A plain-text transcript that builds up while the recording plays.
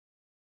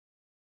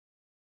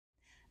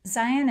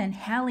Zion and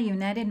Hallie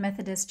United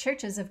Methodist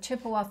Churches of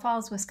Chippewa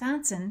Falls,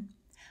 Wisconsin,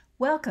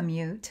 welcome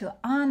you to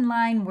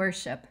online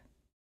worship.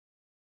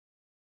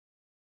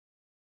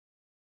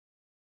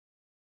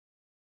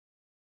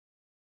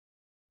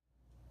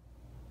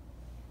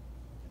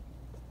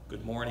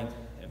 Good morning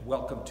and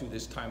welcome to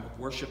this time of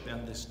worship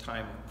and this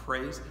time of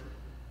praise.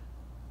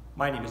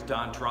 My name is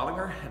Don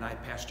Drollinger and I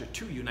pastor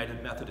two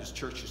United Methodist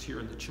churches here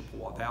in the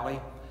Chippewa Valley,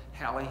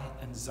 Hallie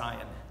and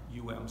Zion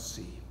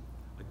UMC.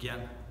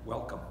 Again,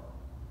 welcome.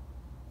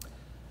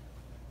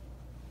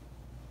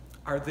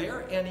 Are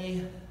there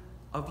any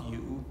of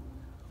you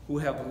who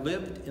have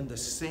lived in the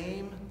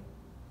same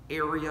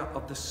area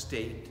of the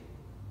state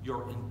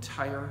your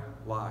entire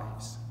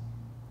lives?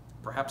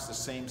 Perhaps the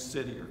same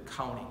city or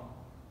county?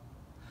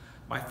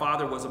 My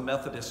father was a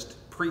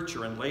Methodist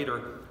preacher, and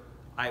later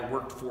I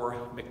worked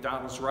for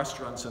McDonald's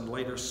restaurants, and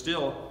later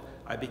still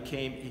I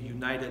became a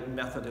United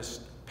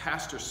Methodist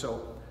pastor.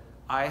 So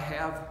I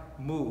have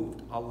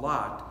moved a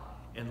lot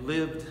and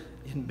lived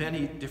in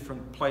many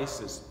different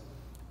places.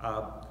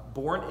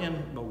 Born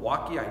in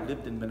Milwaukee, I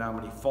lived in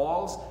Menominee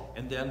Falls,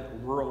 and then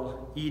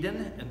rural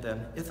Eden, and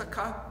then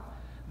Ithaca,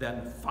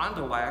 then Fond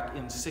du Lac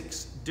in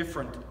 6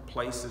 different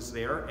places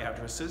there,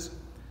 addresses.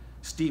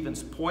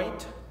 Stevens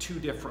Point, 2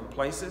 different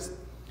places,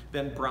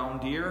 then Brown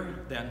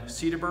Deer, then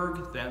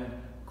Cedarburg, then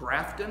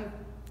Grafton,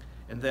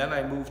 and then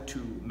I moved to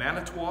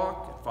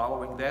Manitowoc,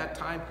 following that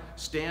time,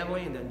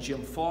 Stanley, and then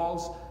Jim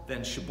Falls,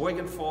 then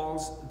Sheboygan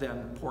Falls,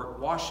 then Port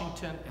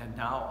Washington, and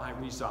now I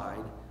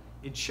reside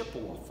in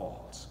Chippewa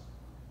Falls.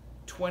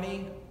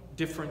 20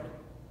 different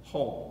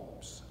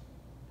homes.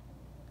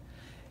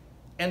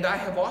 And I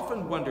have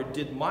often wondered,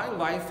 did my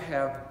life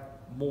have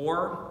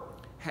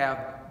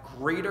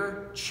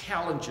greater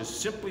challenges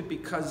simply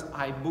because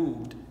I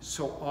moved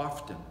so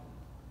often?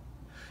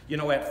 You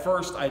know, at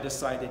first I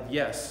decided,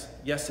 yes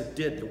it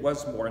did, there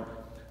was more.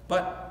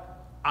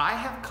 But I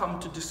have come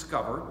to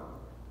discover,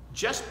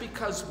 just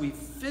because we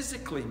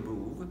physically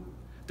move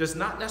does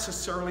not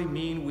necessarily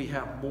mean we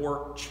have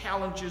more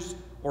challenges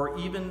or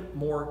even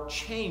more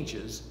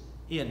changes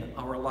in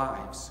our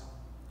lives.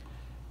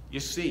 You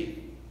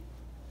see,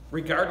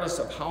 regardless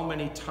of how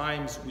many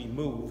times we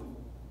move,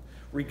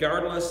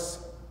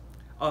 regardless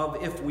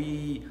of if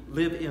we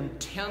live in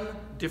 10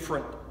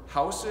 different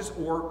houses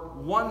or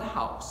one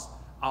house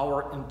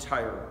our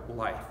entire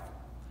life,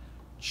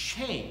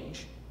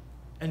 change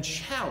and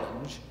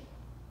challenge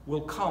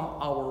will come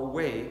our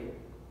way,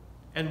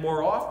 and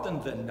more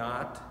often than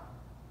not,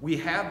 we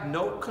have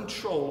no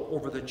control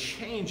over the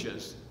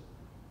changes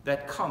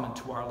that come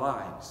into our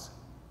lives.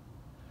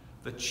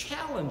 The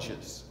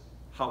challenges,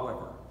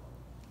 however,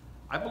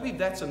 I believe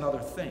that's another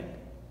thing.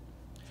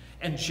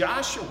 And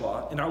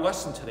Joshua, in our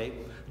lesson today,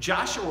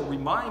 Joshua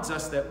reminds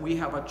us that we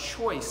have a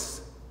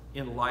choice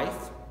in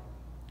life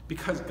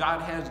because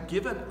God has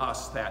given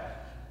us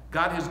that.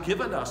 God has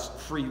given us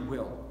free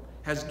will,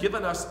 has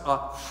given us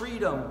a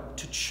freedom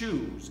to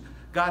choose.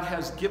 God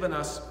has given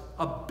us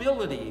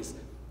abilities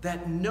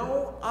that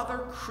no other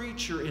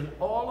creature in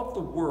all of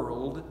the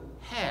world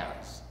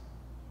has.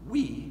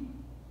 We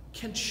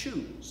can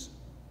choose.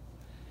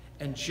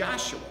 And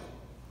Joshua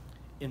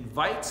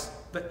invites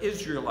the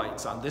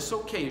Israelites on this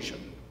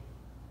occasion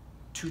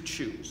to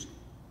choose,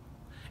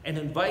 and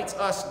invites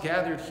us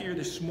gathered here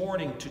this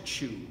morning to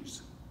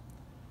choose.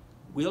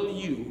 Will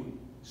you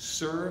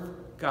serve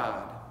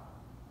God,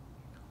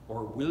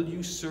 or will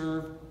you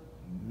serve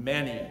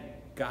many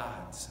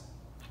gods?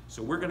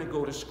 So we're going to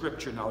go to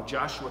Scripture now,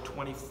 Joshua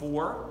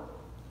 24,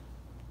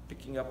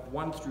 picking up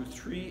 1 through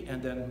 3,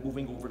 and then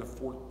moving over to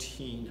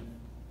 14.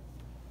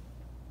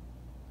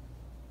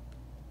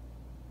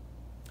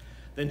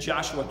 Then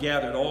Joshua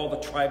gathered all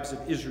the tribes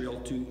of Israel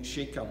to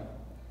Shechem,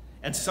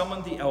 and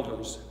summoned the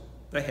elders,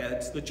 the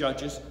heads, the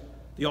judges,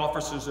 the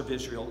officers of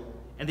Israel,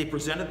 and they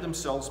presented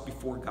themselves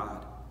before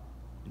God.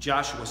 And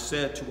Joshua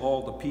said to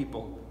all the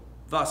people,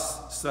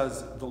 "Thus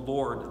says the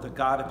Lord, the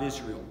God of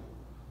Israel,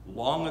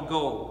 long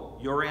ago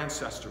your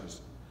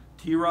ancestors,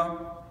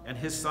 Terah and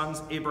his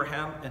sons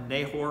Abraham and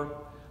Nahor,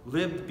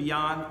 lived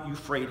beyond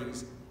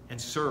Euphrates and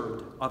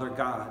served other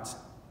gods.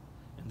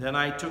 And then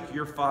I took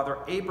your father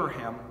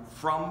Abraham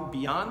from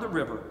beyond the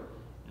river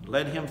and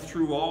led him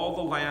through all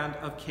the land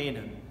of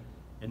Canaan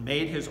and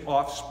made his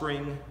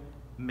offspring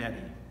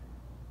many."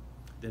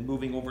 Then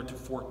moving over to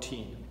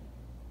 14.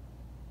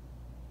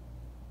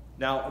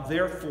 "Now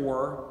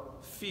therefore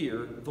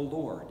fear the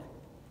Lord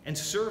and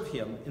serve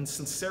him in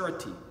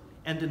sincerity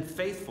and in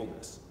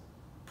faithfulness.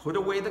 Put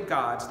away the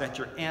gods that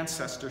your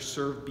ancestors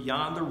served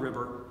beyond the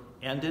river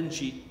and in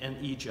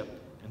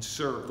Egypt, and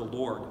serve the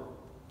Lord.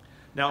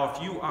 Now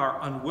if you are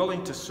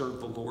unwilling to serve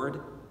the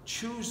Lord,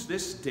 choose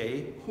this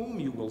day whom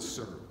you will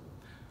serve,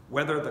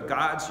 whether the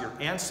gods your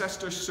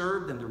ancestors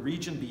served in the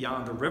region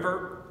beyond the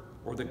river,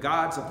 or the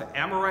gods of the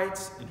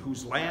Amorites in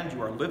whose land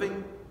you are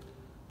living.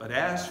 But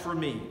as for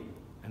me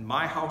and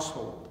my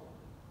household,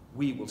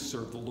 we will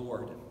serve the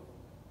Lord."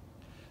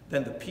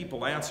 Then the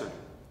people answered,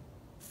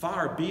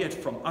 "Far be it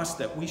from us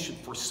that we should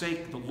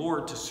forsake the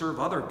Lord to serve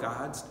other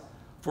gods.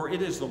 For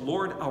it is the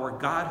Lord our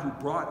God who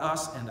brought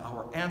us and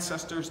our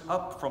ancestors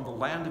up from the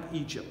land of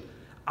Egypt,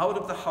 out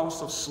of the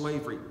house of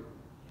slavery,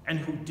 and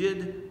who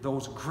did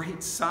those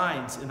great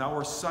signs in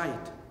our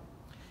sight.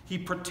 He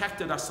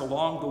protected us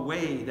along the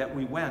way that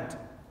we went,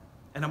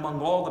 and among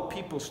all the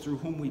peoples through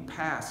whom we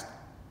passed.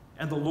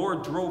 And the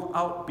Lord drove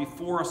out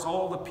before us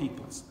all the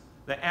peoples,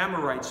 the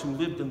Amorites who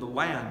lived in the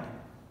land.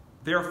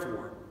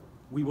 Therefore,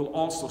 we will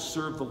also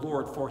serve the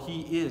Lord, for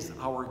he is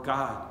our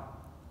God.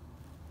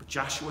 But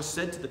Joshua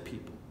said to the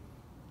people,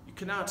 you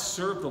cannot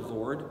serve the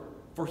Lord,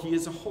 for he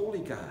is a holy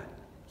God.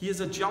 He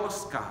is a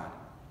jealous God.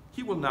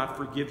 He will not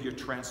forgive your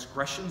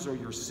transgressions or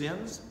your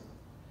sins.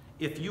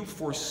 If you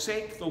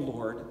forsake the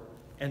Lord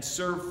and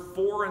serve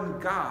foreign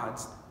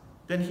gods,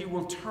 then he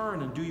will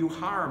turn and do you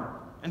harm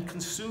and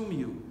consume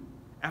you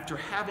after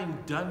having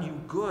done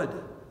you good.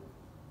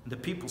 And the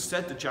people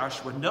said to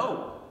Joshua,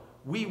 no,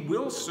 we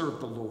will serve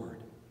the Lord.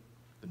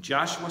 And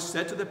Joshua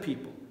said to the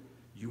people,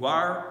 you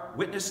are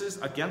witnesses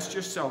against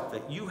yourself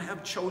that you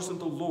have chosen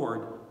the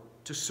Lord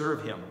to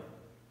serve him.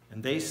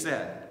 And they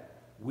said,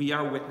 we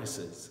are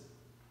witnesses.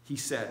 He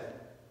said,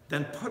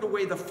 then put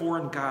away the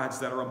foreign gods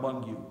that are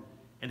among you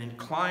and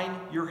incline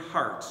your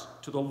hearts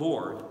to the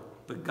Lord,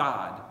 the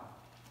God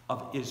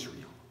of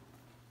Israel.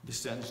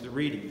 This ends the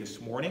reading this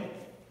morning.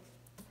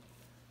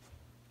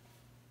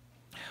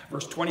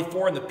 Verse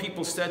 24, and the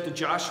people said to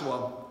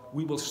Joshua,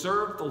 we will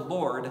serve the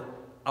Lord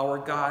our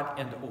God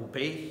and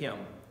obey him.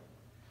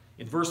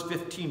 In verse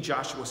 15,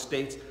 Joshua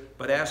states,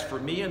 but as for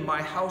me and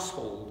my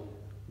household,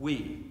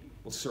 we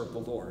will serve the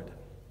Lord.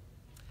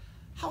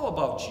 How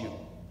about you?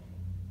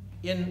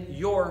 In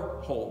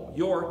your home,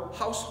 your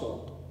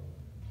household,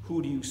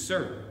 who do you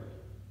serve?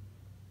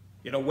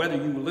 You know, whether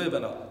you live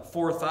in a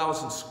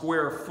 4,000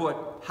 square foot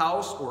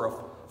house or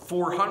a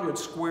 400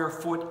 square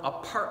foot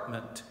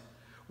apartment,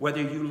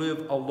 whether you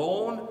live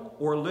alone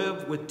or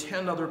live with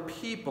 10 other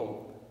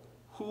people,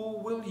 who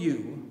will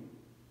you,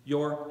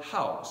 your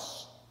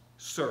house,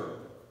 serve?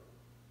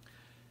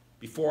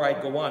 Before I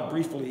go on,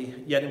 briefly,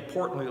 yet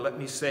importantly, let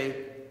me say,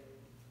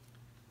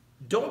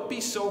 don't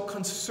be so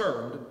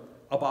concerned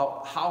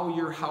about how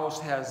your house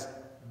has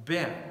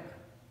been.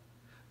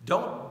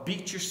 Don't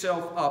beat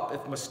yourself up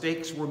if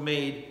mistakes were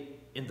made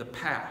in the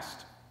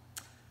past.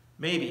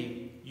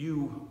 Maybe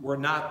you were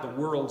not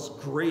the world's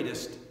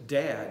greatest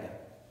dad.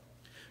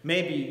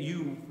 Maybe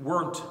you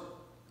weren't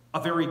a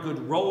very good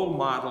role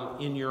model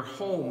in your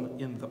home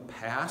in the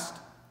past.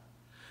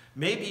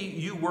 Maybe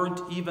you weren't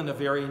even a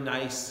very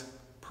nice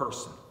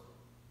person.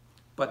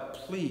 But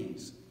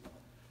please,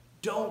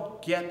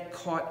 don't get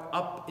caught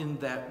up in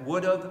that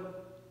would've,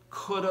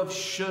 could've,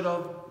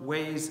 should've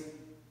ways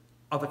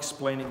of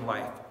explaining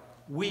life.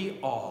 We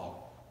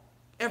all,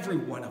 every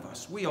one of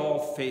us, we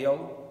all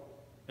fail,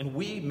 and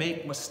we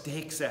make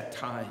mistakes at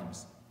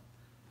times.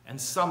 And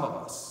some of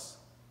us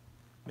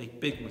make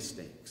big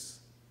mistakes.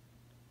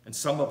 And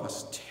some of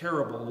us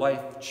terrible,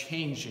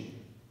 life-changing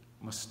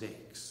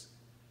mistakes.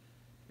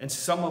 And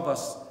some of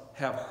us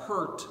have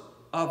hurt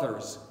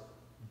others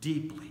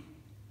deeply.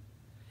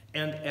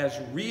 And as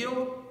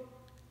real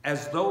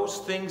as those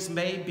things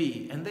may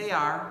be, and they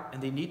are,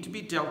 and they need to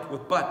be dealt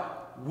with,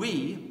 but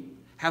we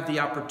have the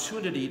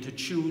opportunity to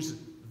choose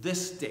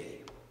this day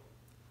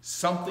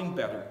something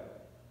better,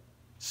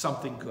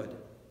 something good.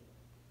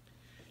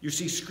 You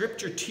see,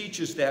 Scripture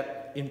teaches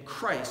that in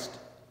Christ,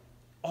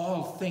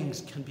 all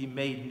things can be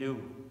made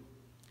new.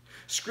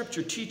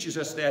 Scripture teaches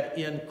us that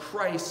in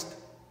Christ,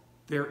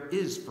 there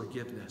is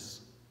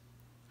forgiveness.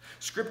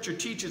 Scripture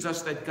teaches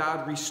us that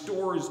God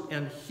restores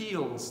and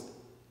heals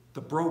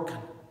the broken.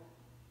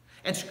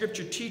 And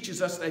Scripture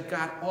teaches us that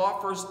God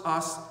offers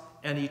us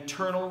an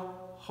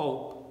eternal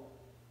hope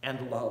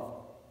and love.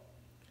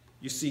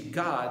 You see,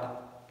 God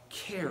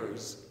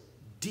cares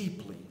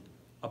deeply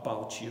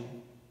about you.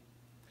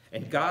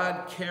 And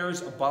God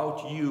cares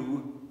about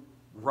you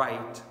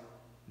right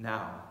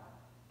now.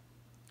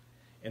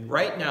 And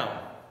right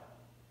now,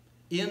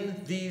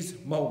 in these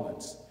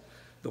moments,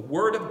 the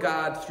Word of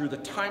God, through the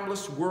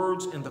timeless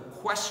words and the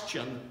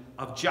question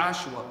of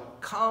Joshua,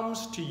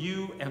 comes to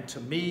you and to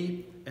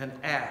me and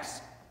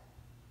asks,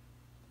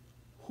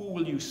 who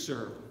will you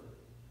serve?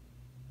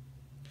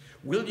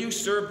 Will you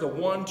serve the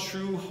one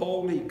true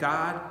holy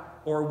God,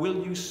 or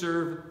will you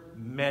serve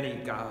many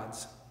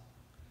gods?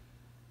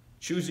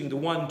 Choosing the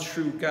one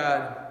true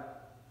God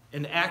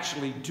and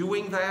actually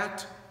doing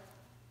that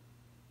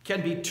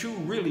can be two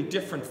really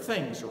different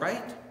things,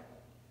 right?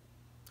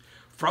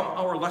 From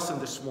our lesson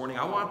this morning,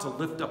 I want to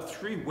lift up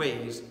 3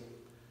 ways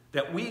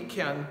that we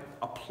can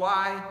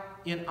apply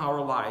in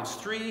our lives.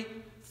 3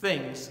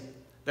 things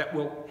that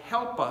will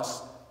help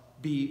us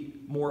be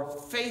more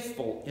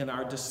faithful in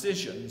our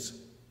decisions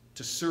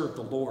to serve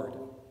the Lord.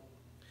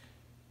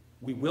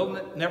 We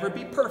will never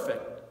be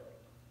perfect,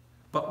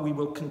 but we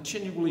will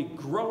continually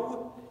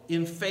grow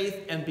in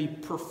faith and be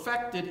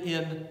perfected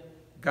in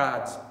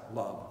God's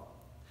love.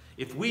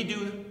 If we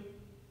do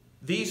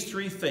these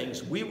 3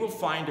 things, we will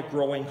find a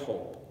growing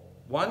hope.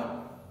 1,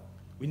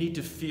 we need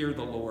to fear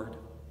the Lord.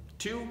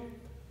 2,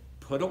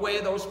 put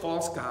away those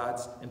false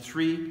gods. And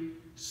 3,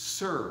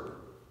 serve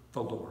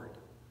the Lord?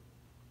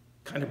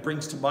 Kind of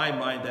brings to my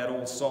mind that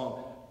old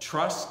song,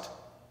 trust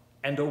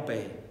and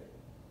obey.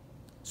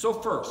 So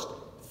first,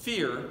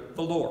 fear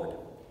the Lord.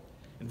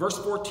 In verse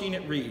 14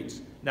 it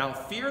reads, now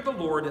fear the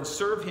Lord and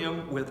serve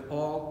him with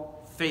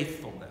all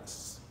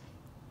faithfulness.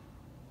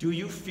 Do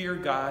you fear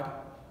God?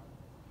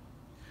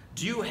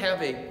 Do you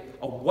have a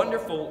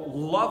wonderful,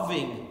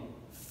 loving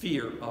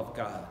fear of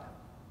God?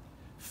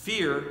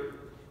 Fear,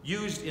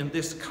 used in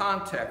this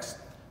context,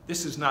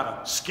 this is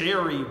not a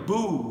scary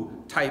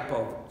boo type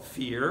of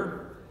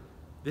fear.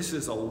 This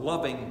is a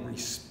loving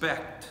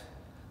respect,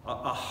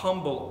 a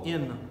humble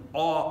in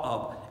awe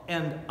of,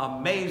 and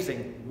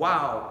amazing,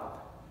 wow,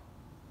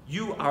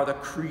 you are the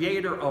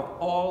creator of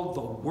all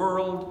the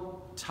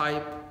world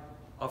type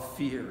of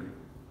fear.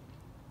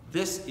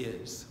 This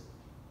is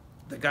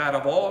the God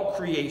of all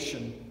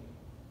creation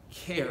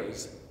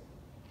cares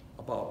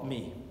about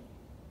me.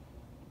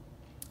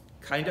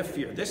 Kind of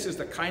fear. This is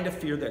the kind of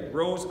fear that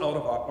grows out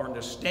of our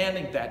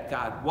understanding that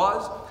God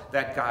was,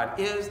 that God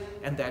is,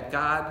 and that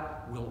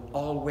God will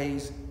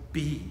always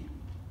be.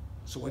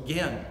 So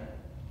again,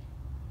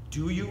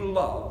 do you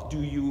love,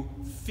 do you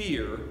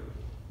fear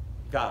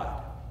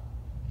God?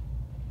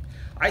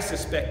 I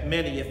suspect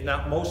many, if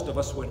not most of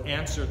us, would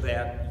answer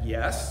that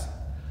yes.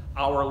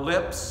 Our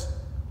lips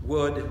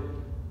would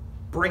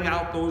bring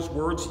out those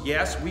words.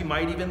 Yes, we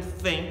might even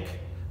think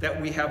that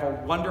we have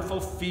a wonderful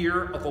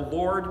fear of the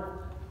Lord.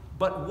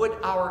 But would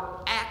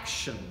our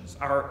actions,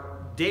 our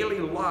daily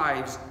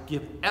lives,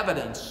 give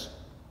evidence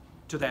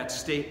to that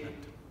statement?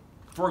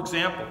 For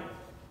example,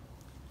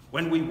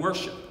 when we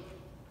worship,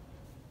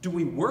 do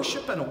we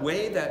worship in a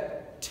way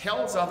that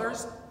tells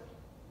others,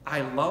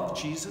 I love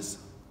Jesus?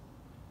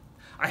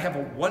 I have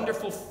a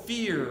wonderful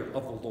fear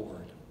of the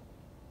Lord.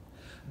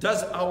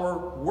 Does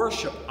our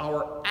worship,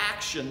 our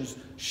actions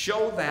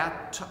show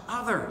that to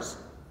others?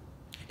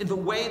 In the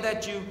way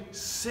that you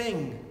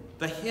sing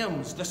the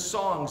hymns, the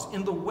songs,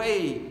 in the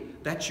way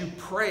that you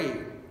pray,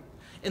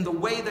 in the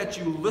way that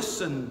you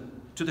listen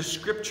to the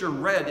scripture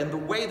read, in the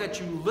way that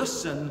you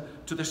listen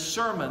to the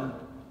sermon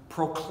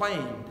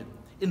proclaimed,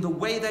 in the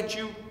way that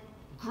you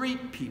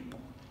greet people,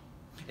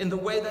 in the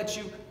way that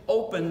you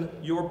open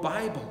your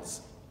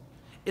Bibles,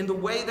 in the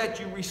way that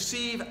you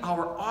receive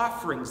our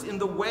offerings, in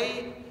the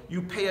way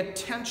you pay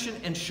attention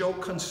and show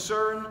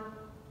concern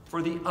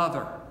for the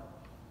other.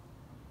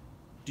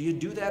 Do you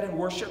do that in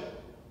worship?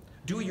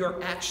 Do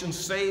your actions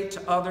say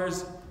to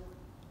others,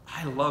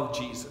 I love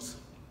Jesus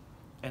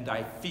and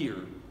I fear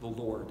the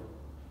Lord?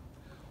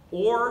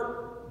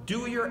 Or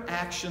do your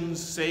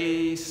actions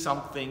say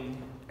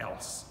something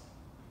else?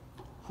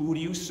 Who do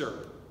you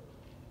serve?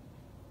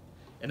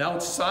 And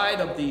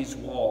outside of these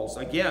walls,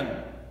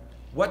 again,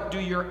 what do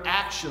your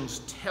actions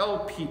tell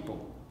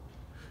people?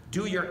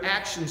 Do your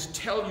actions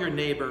tell your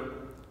neighbor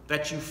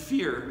that you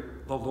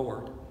fear the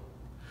Lord?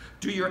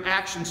 Do your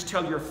actions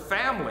tell your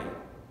family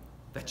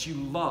that you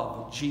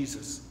love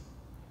Jesus?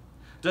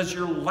 Does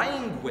your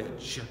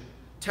language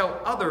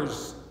tell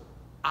others,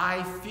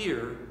 I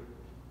fear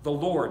the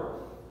Lord?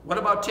 What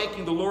about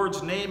taking the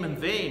Lord's name in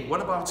vain?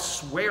 What about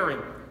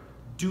swearing?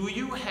 Do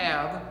you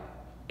have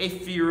a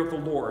fear of the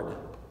Lord?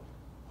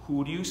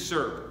 Who do you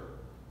serve?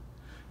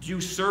 Do you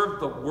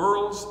serve the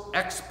world's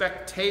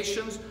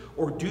expectations,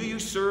 or do you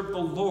serve the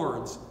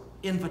Lord's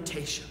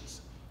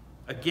invitations?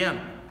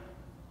 Again,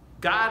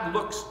 God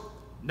looks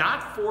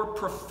not for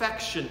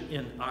perfection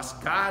in us.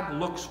 God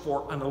looks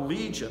for an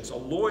allegiance, a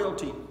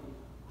loyalty.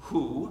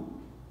 Who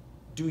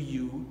do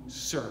you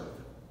serve?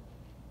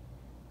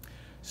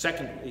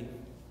 Secondly,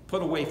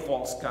 put away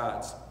false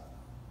gods.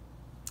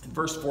 In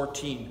verse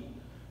 14,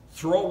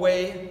 throw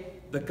away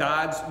the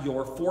gods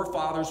your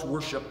forefathers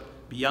worshiped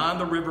beyond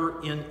the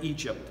river in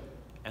Egypt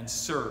and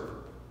serve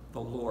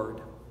the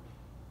Lord.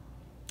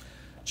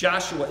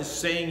 Joshua is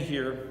saying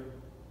here,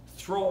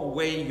 throw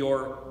away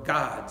your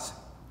gods.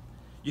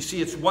 You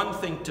see, it's one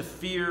thing to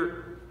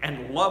fear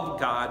and love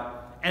God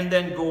and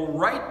then go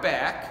right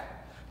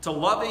back to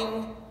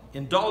loving,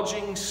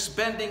 indulging,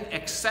 spending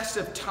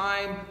excessive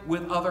time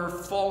with other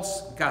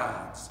false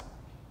gods.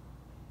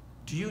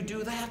 Do you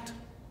do that?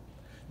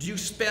 Do you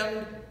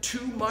spend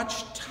too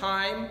much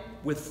time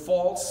with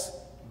false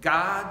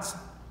gods?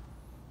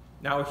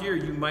 Now here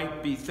you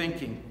might be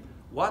thinking,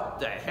 what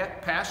the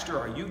heck, Pastor,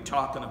 are you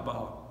talking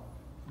about?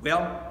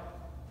 Well,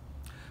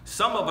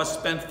 some of us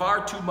spend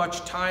far too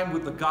much time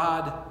with the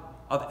god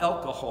of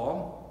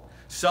alcohol.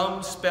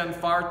 Some spend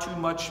far too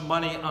much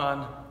money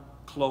on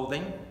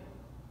clothing.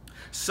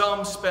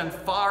 Some spend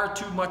far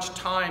too much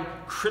time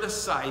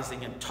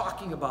criticizing and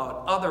talking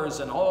about others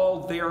and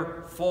all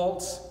their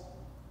faults.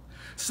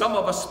 Some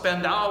of us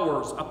spend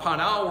hours upon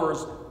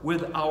hours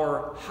with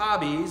our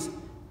hobbies,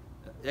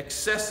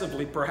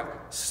 excessively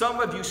perhaps. Some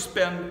of you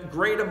spend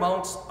great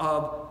amounts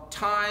of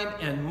time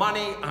and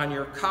money on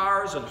your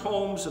cars and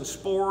homes and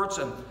sports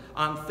and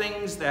on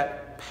things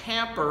that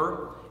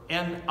pamper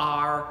and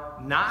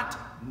are not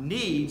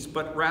needs,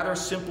 but rather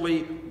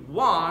simply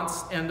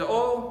wants. And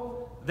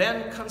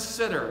then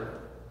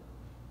consider,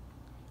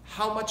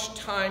 how much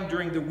time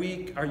during the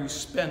week are you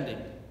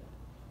spending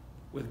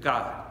with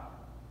God?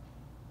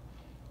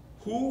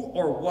 Who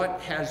or what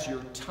has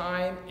your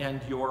time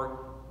and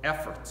your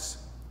efforts?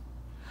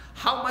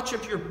 How much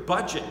of your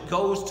budget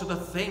goes to the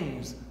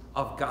things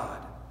of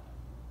God?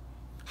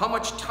 How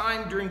much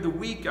time during the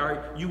week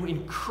are you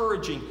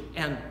encouraging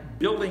and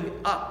building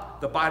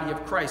up the body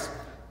of Christ?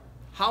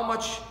 How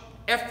much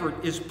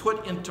effort is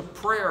put into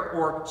prayer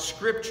or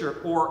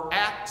scripture or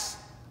acts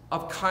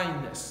of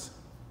kindness?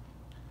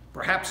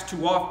 Perhaps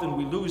too often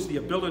we lose the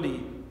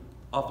ability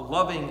of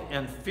loving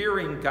and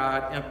fearing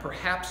God, and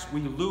perhaps we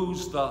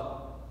lose the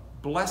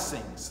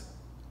blessings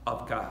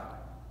of God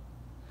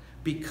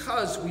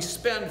because we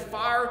spend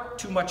far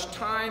too much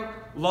time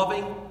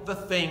loving the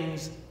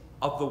things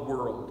of the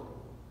world.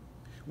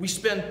 We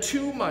spend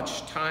too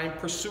much time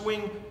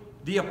pursuing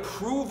the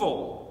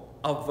approval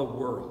of the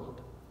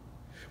world.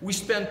 We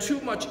spend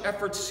too much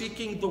effort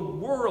seeking the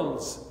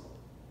world's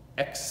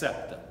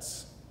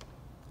acceptance.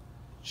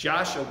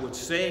 Joshua would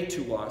say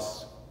to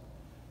us,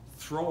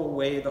 throw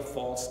away the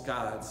false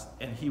gods,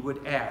 and he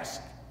would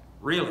ask,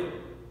 really?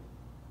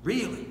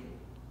 Really?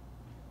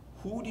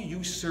 Who do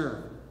you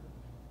serve?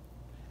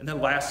 And then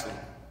lastly,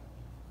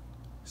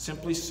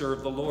 simply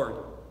serve the Lord.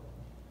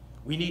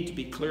 We need to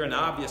be clear and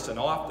obvious and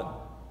often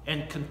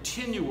and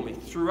continually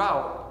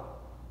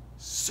throughout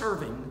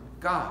serving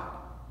God.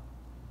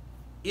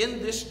 In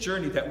this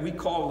journey that we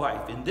call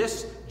life, in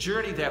this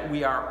journey that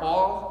we are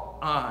all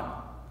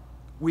on,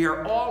 we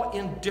are all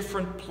in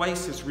different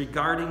places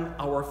regarding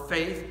our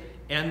faith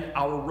and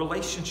our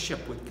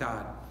relationship with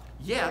God.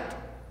 Yet,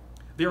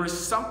 there is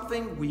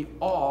something we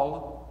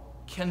all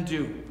can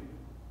do.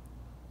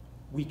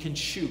 We can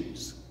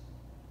choose.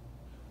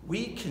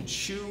 We can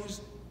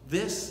choose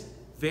this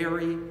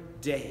very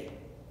day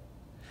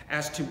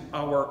as to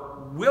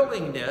our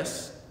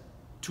willingness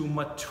to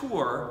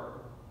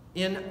mature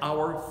in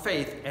our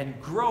faith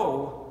and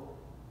grow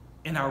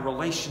in our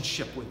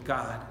relationship with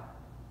God.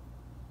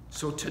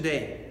 So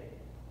today,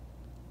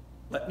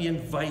 let me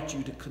invite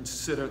you to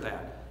consider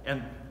that,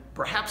 and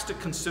perhaps to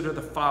consider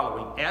the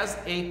following as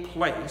a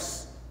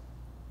place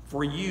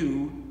for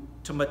you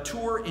to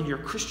mature in your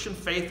Christian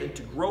faith and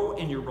to grow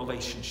in your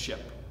relationship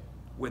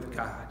with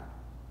God.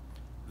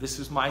 This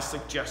is my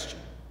suggestion,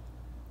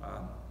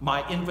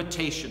 my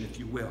invitation, if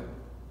you will.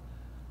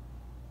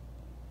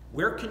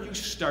 Where can you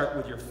start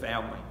with your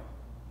family?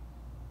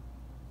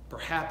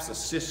 Perhaps a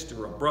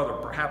sister, a brother,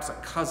 perhaps a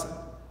cousin,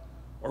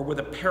 or with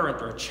a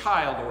parent or a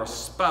child or a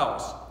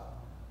spouse.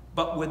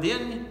 But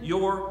within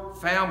your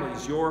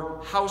families,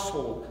 your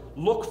household,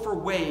 look for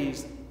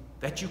ways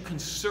that you can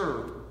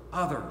serve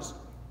others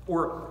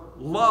or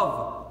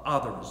love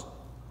others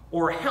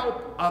or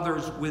help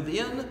others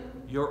within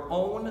your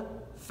own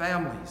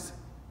families.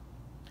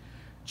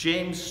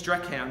 James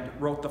Streckhand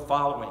wrote the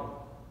following: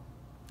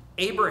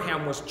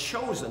 Abraham was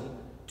chosen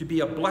to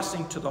be a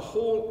blessing to the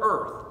whole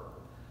earth,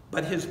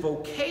 but his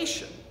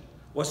vocation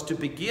was to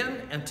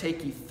begin and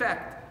take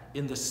effect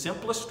in the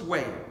simplest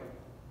way.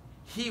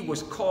 He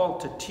was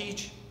called to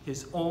teach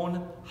his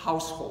own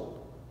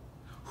household,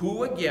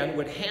 who again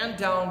would hand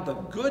down the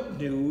good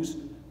news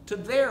to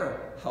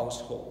their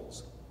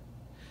households.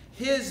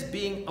 His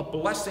being a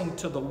blessing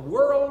to the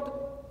world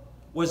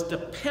was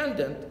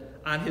dependent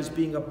on his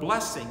being a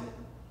blessing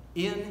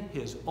in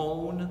his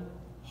own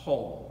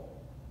home.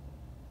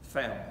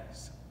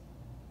 Families.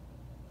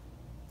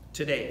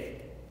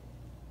 Today,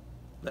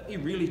 let me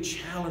really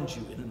challenge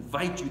you and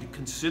invite you to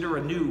consider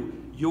anew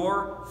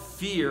your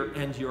fear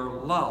and your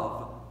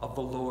love of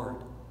the Lord.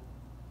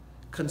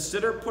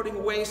 Consider putting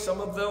away some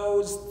of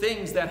those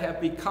things that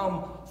have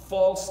become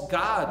false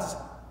gods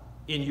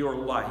in your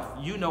life.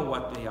 You know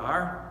what they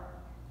are.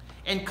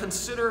 And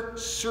consider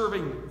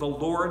serving the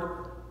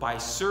Lord by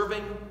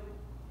serving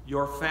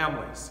your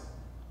families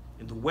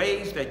in the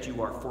ways that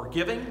you are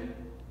forgiving,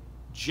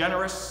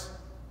 generous,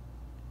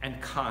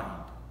 and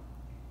kind.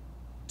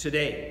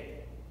 Today,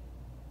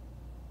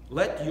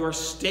 let your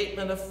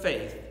statement of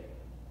faith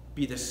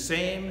be the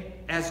same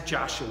as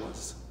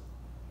Joshua's.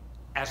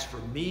 As for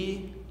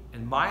me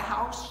and my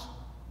house,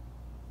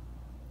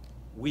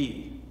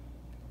 we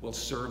will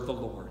serve the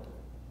Lord.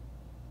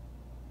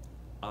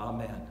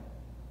 Amen.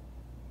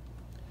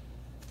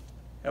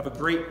 Have a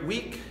great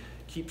week.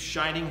 Keep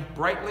shining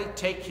brightly.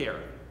 Take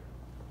care.